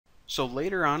So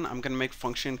later on, I'm going to make a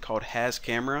function called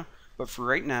hasCamera, but for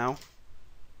right now,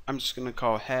 I'm just going to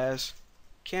call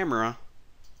hasCamera,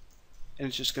 and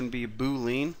it's just going to be a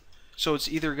boolean. So it's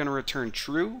either going to return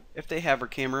true if they have a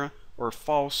camera, or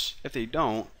false if they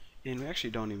don't, and we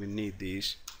actually don't even need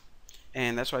these.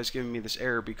 And that's why it's giving me this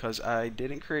error, because I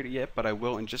didn't create it yet, but I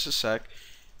will in just a sec.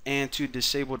 And to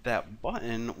disable that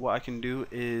button, what I can do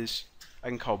is I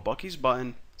can call Bucky's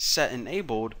button set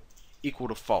enabled equal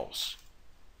to false.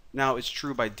 Now it's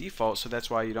true by default, so that's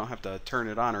why you don't have to turn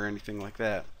it on or anything like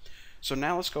that. So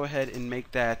now let's go ahead and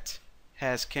make that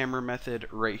hasCamera method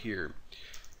right here.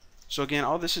 So again,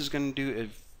 all this is going to do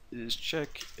is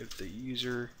check if the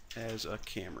user has a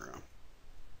camera.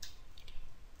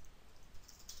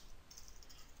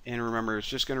 And remember, it's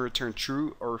just going to return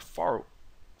true or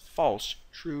false,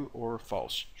 true or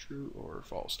false, true or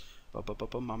false.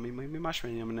 Mommy, mash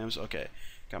me M&Ms. Okay,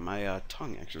 got my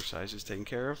tongue exercises taken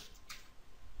care of.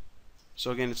 So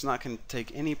again, it's not going to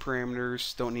take any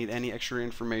parameters, don't need any extra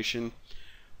information.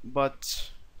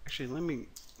 But actually,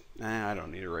 I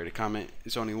don't need to write a comment.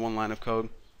 It's only one line of code.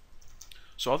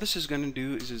 So all this is going to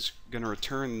do is it's going to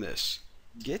return this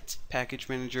get package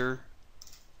manager.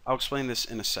 I'll explain this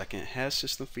in a second. Has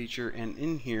system feature, and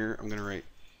in here I'm going to write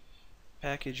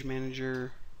package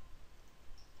manager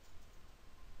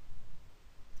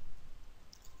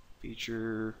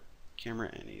feature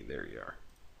camera any. There you are.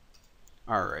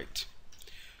 Alright.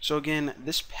 So again,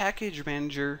 this package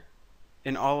manager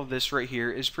and all of this right here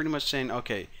is pretty much saying,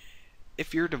 okay,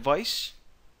 if your device,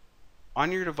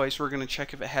 on your device, we're going to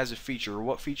check if it has a feature.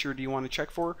 What feature do you want to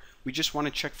check for? We just want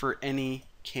to check for any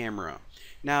camera.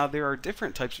 Now there are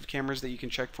different types of cameras that you can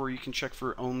check for. You can check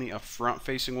for only a front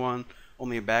facing one,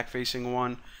 only a back facing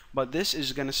one, but this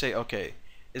is going to say, okay,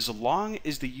 as long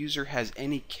as the user has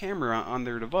any camera on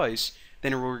their device,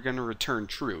 then we're going to return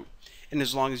true. And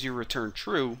as long as you return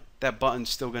true, that button's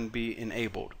still going to be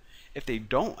enabled. If they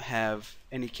don't have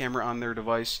any camera on their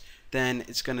device, then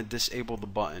it's going to disable the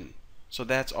button. So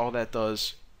that's all that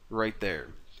does right there.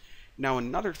 Now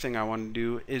another thing I want to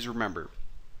do is, remember,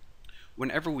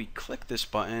 whenever we click this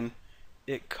button,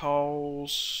 it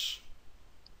calls,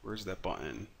 where's that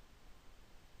button?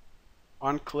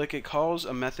 On click, it calls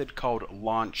a method called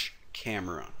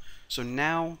launchCamera. So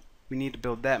now we need to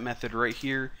build that method right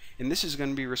here, and this is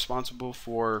going to be responsible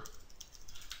for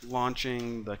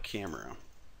launching the camera.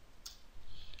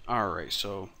 Alright,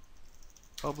 so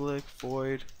public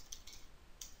void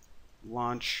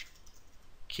launch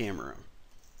camera.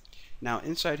 Now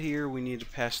inside here we need to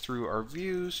pass through our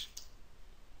views,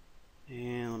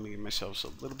 and let me give myself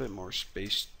a little bit more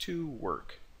space to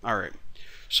work. Alright,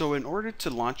 so in order to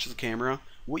launch the camera,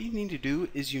 what you need to do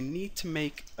is you need to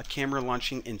make a camera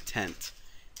launching intent,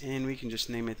 and we can just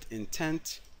name it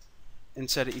intent and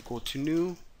set it equal to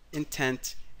new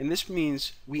intent, and this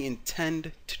means we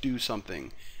intend to do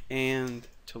something. And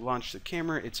to launch the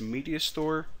camera, it's media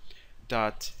store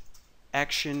dot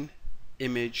action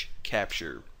image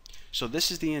capture. So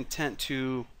this is the intent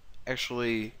to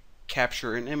actually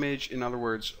capture an image, in other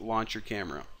words, launch your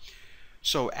camera.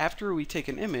 So after we take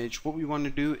an image, what we want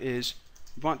to do is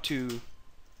we want to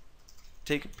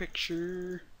take a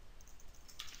picture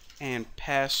and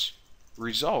pass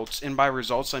results, and by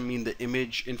results I mean the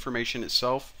image information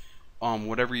itself,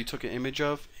 whatever you took an image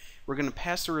of. We're going to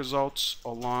pass the results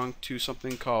along to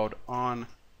something called on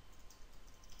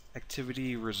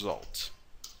activity result,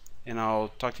 and I'll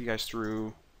talk to you guys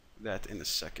through that in a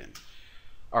second.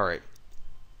 Alright,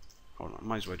 hold on,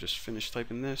 might as well just finish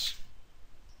typing this.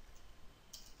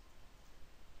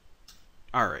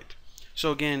 Alright,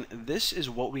 so again, this is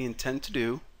what we intend to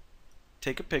do.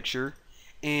 Take a picture,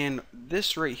 and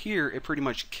this right here, it pretty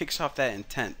much kicks off that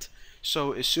intent.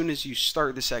 So as soon as you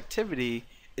start this activity,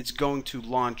 it's going to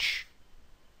launch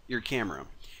your camera.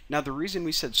 Now the reason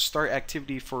we said start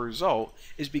activity for result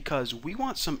is because we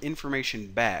want some information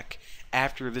back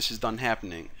after this is done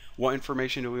happening. What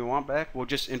information do we want back? Well,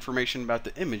 just information about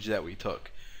the image that we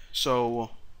took. So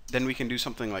then we can do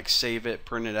something like save it,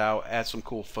 print it out, add some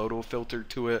cool photo filter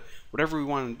to it, whatever we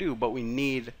want to do, but we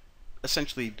need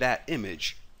essentially that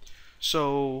image.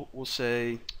 So we'll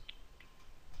say,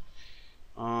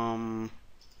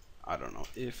 I don't know,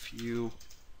 if you,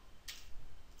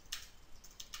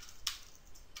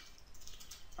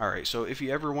 alright, so if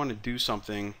you ever want to do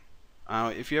something,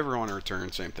 if you ever want to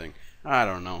return, same thing, I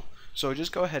don't know. So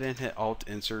just go ahead and hit Alt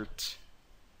Insert,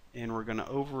 and we're going to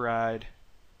override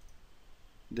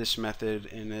this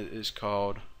method, and it is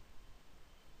called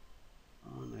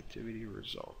on activity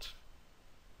result.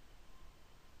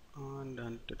 Dun,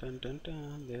 dun, dun, dun,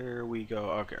 dun. There we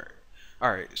go. Okay.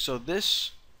 Alright, so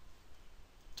this,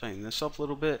 tighten this up a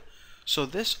little bit. So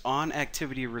this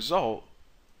onActivityResult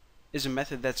is a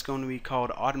method that's going to be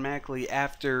called automatically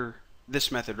after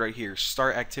this method right here,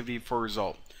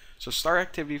 startActivityForResult. So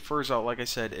startActivityForResult, like I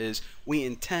said, is we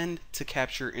intend to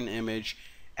capture an image.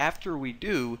 After we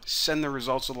do, send the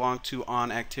results along to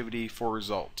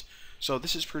onActivityForResult. So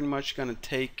this is pretty much going to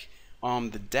take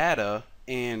the data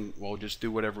and, well, just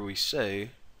do whatever we say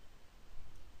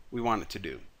we want it to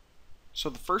do. So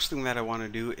the first thing that I want to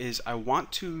do is I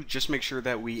want to just make sure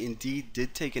that we indeed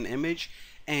did take an image,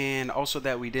 and also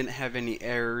that we didn't have any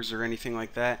errors or anything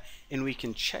like that, and we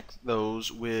can check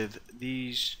those with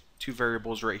these two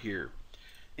variables right here.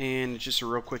 And just a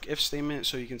real quick if statement,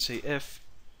 so you can say if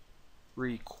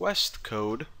request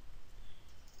code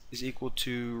is equal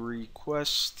to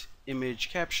request image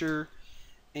capture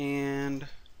and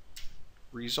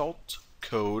result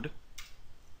code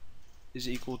is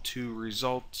equal to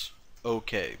result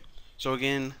OK. So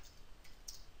again,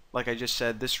 like I just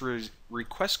said, this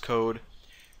request code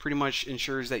pretty much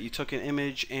ensures that you took an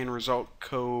image, and result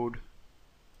code,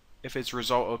 if it's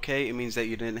result OK, it means that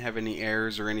you didn't have any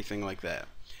errors or anything like that.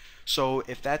 So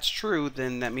if that's true,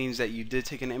 then that means that you did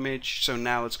take an image. So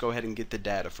now let's go ahead and get the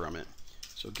data from it.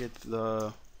 So get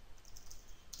the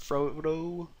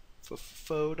photo.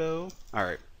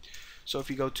 Alright. So if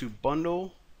you go to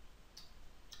bundle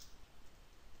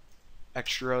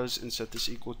extras and set this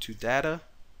equal to data,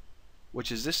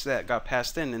 which is this that got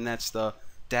passed in, and that's the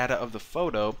data of the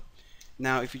photo.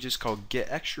 Now if you just call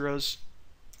get extras,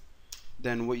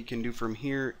 then what you can do from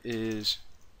here is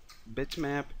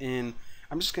bitmap, and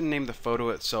I'm just going to name the photo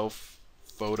itself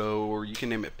photo, or you can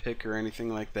name it pic or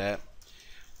anything like that.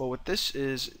 But what this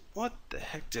is, what the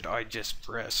heck did I just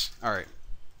press? Alright.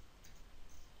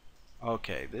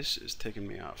 Okay, this is taking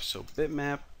me off. So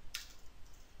bitmap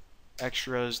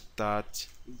extras dot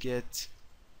get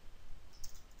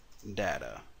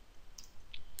data.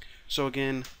 So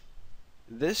again,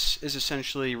 this is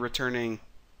essentially returning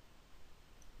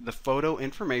the photo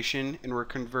information, and we're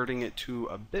converting it to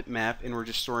a bitmap, and we're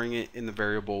just storing it in the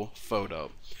variable photo.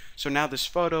 So now this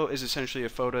photo is essentially a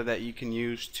photo that you can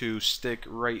use to stick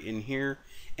right in here,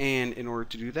 and in order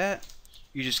to do that,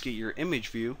 you just get your image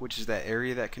view, which is that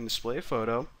area that can display a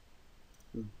photo,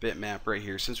 bitmap right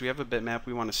here. Since we have a bitmap,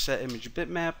 we want to set image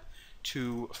bitmap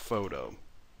to photo.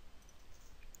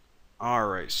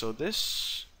 Alright, so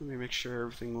this, let me make sure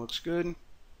everything looks good.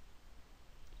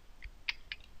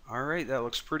 Alright, that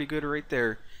looks pretty good right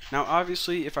there. Now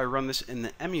obviously if I run this in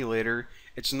the emulator,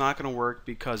 it's not going to work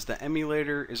because the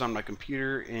emulator is on my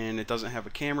computer and it doesn't have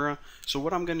a camera. So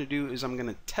what I'm going to do is I'm going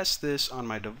to test this on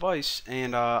my device,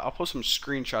 and I'll post some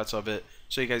screenshots of it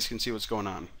so you guys can see what's going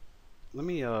on. Let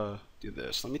me do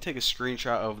this. Let me take a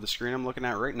screenshot of the screen I'm looking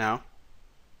at right now.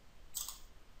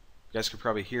 You guys could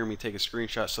probably hear me take a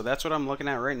screenshot. So that's what I'm looking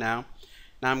at right now.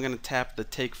 Now I'm going to tap the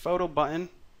take photo button,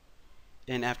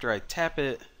 and after I tap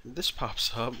it, this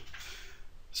pops up.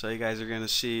 So you guys are going to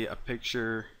see a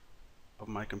picture of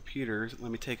my computer.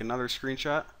 Let me take another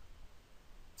screenshot.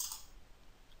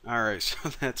 Alright, so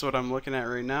that's what I'm looking at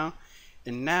right now.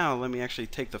 And now let me actually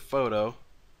take the photo.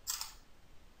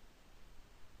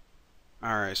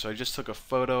 Alright, so I just took a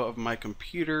photo of my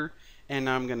computer, and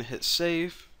now I'm going to hit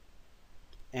save.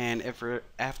 And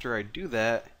after I do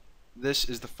that, this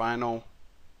is the final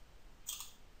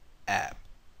app.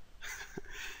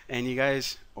 And you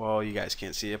guys, well, you guys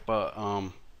can't see it, but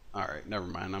alright, never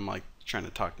mind. I'm like trying to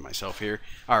talk to myself here.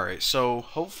 Alright, so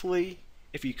hopefully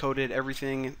if you coded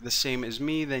everything the same as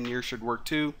me, then yours should work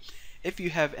too. If you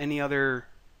have any other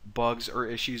bugs or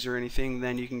issues or anything,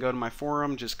 then you can go to my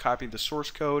forum, just copy the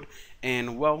source code,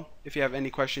 and well, if you have any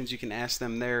questions, you can ask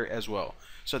them there as well.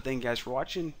 So thank you guys for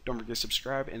watching. Don't forget to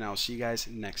subscribe, and I'll see you guys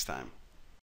next time.